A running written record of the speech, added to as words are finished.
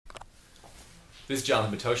This is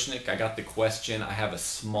Jonathan Matoshnik. I got the question. I have a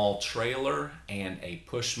small trailer and a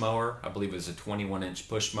push mower. I believe it's a 21-inch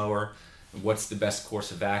push mower. What's the best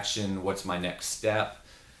course of action? What's my next step?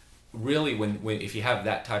 Really, if you have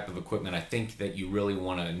that type of equipment, I think that you really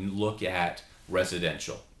want to look at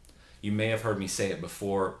residential. You may have heard me say it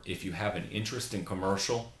before. If you have an interest in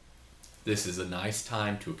commercial, this is a nice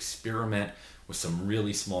time to experiment with some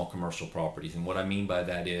really small commercial properties. And what I mean by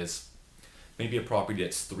that is maybe a property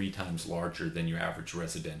that's 3 times larger than your average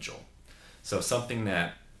residential. So something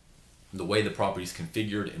that the way the property is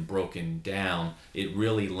configured and broken down, it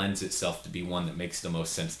really lends itself to be one that makes the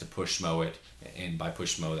most sense to push mow it. And by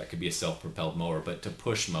push mow, that could be a self-propelled mower, but to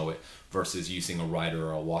push mow it versus using a rider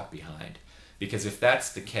or a walk behind. Because if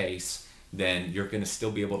that's the case, then you're going to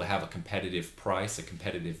still be able to have a competitive price, a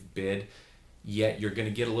competitive bid, yet you're going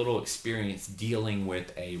to get a little experience dealing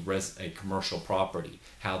with a commercial property,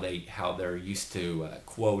 how they're used to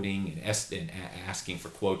quoting and asking for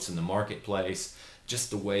quotes in the marketplace,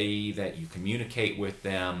 just the way that you communicate with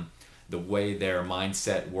them, the way their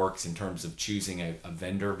mindset works in terms of choosing a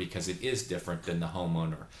vendor, because it is different than the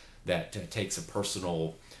homeowner that takes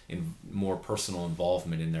a more personal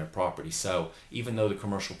involvement in their property. So even though the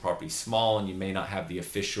commercial property is small and you may not have the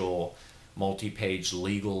official multi-page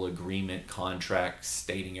legal agreement contract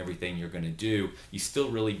stating everything you're going to do, you still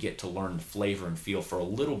really get to learn the flavor and feel for a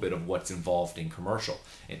little bit of what's involved in commercial.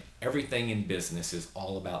 And everything in business is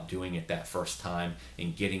all about doing it that first time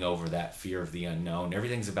and getting over that fear of the unknown.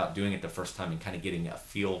 Everything's about doing it the first time and kind of getting a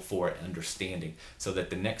feel for it, understanding, so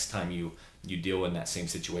that the next time you deal in that same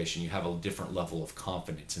situation, you have a different level of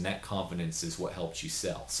confidence, and that confidence is what helps you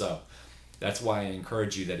sell. So that's why I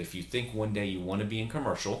encourage you that if you think one day you want to be in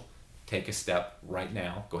commercial, take a step right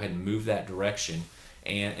now. Go ahead and move that direction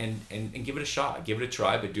and give it a shot. Give it a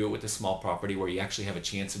try, but do it with a small property where you actually have a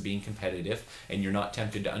chance of being competitive and you're not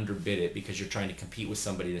tempted to underbid it because you're trying to compete with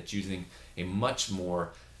somebody that's using a much more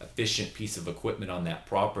efficient piece of equipment on that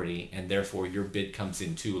property, and therefore your bid comes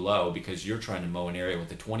in too low because you're trying to mow an area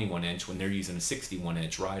with a 21-inch when they're using a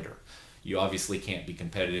 61-inch rider. You obviously can't be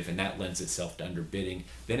competitive, and that lends itself to underbidding.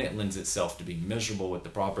 Then it lends itself to being miserable with the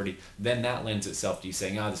property. Then that lends itself to you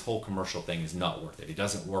saying, this whole commercial thing is not worth it. It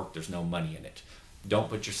doesn't work. There's no money in it. Don't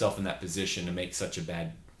put yourself in that position to make such a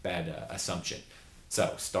bad assumption.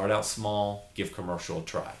 So start out small, give commercial a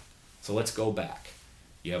try. So let's go back.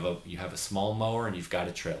 You have a small mower and you've got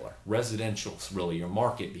a trailer. Residential is really your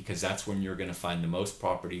market because that's when you're going to find the most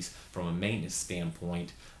properties from a maintenance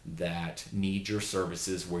standpoint that need your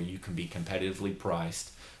services, where you can be competitively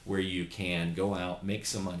priced, where you can go out, make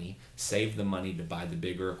some money, save the money to buy the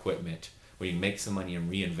bigger equipment, where you make some money and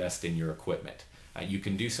reinvest in your equipment. You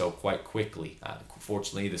can do so quite quickly.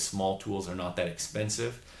 Fortunately, the small tools are not that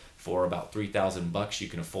expensive. For about $3,000, you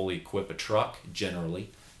can fully equip a truck. Generally,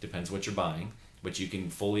 depends what you're buying, but you can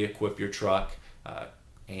fully equip your truck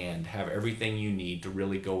and have everything you need to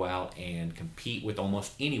really go out and compete with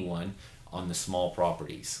almost anyone on the small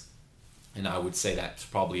properties. And I would say that's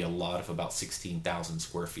probably a lot of about 16,000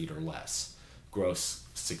 square feet or less, gross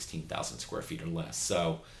 16,000 square feet or less.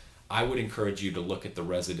 So I would encourage you to look at the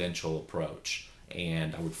residential approach,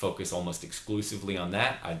 and I would focus almost exclusively on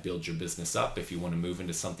that. I'd build your business up. If you want to move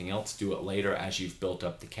into something else, do it later as you've built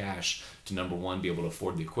up the cash to, number one, be able to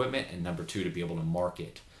afford the equipment, and number two, to be able to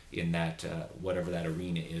market in that whatever that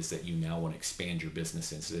arena is that you now want to expand your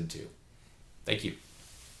business into. Thank you.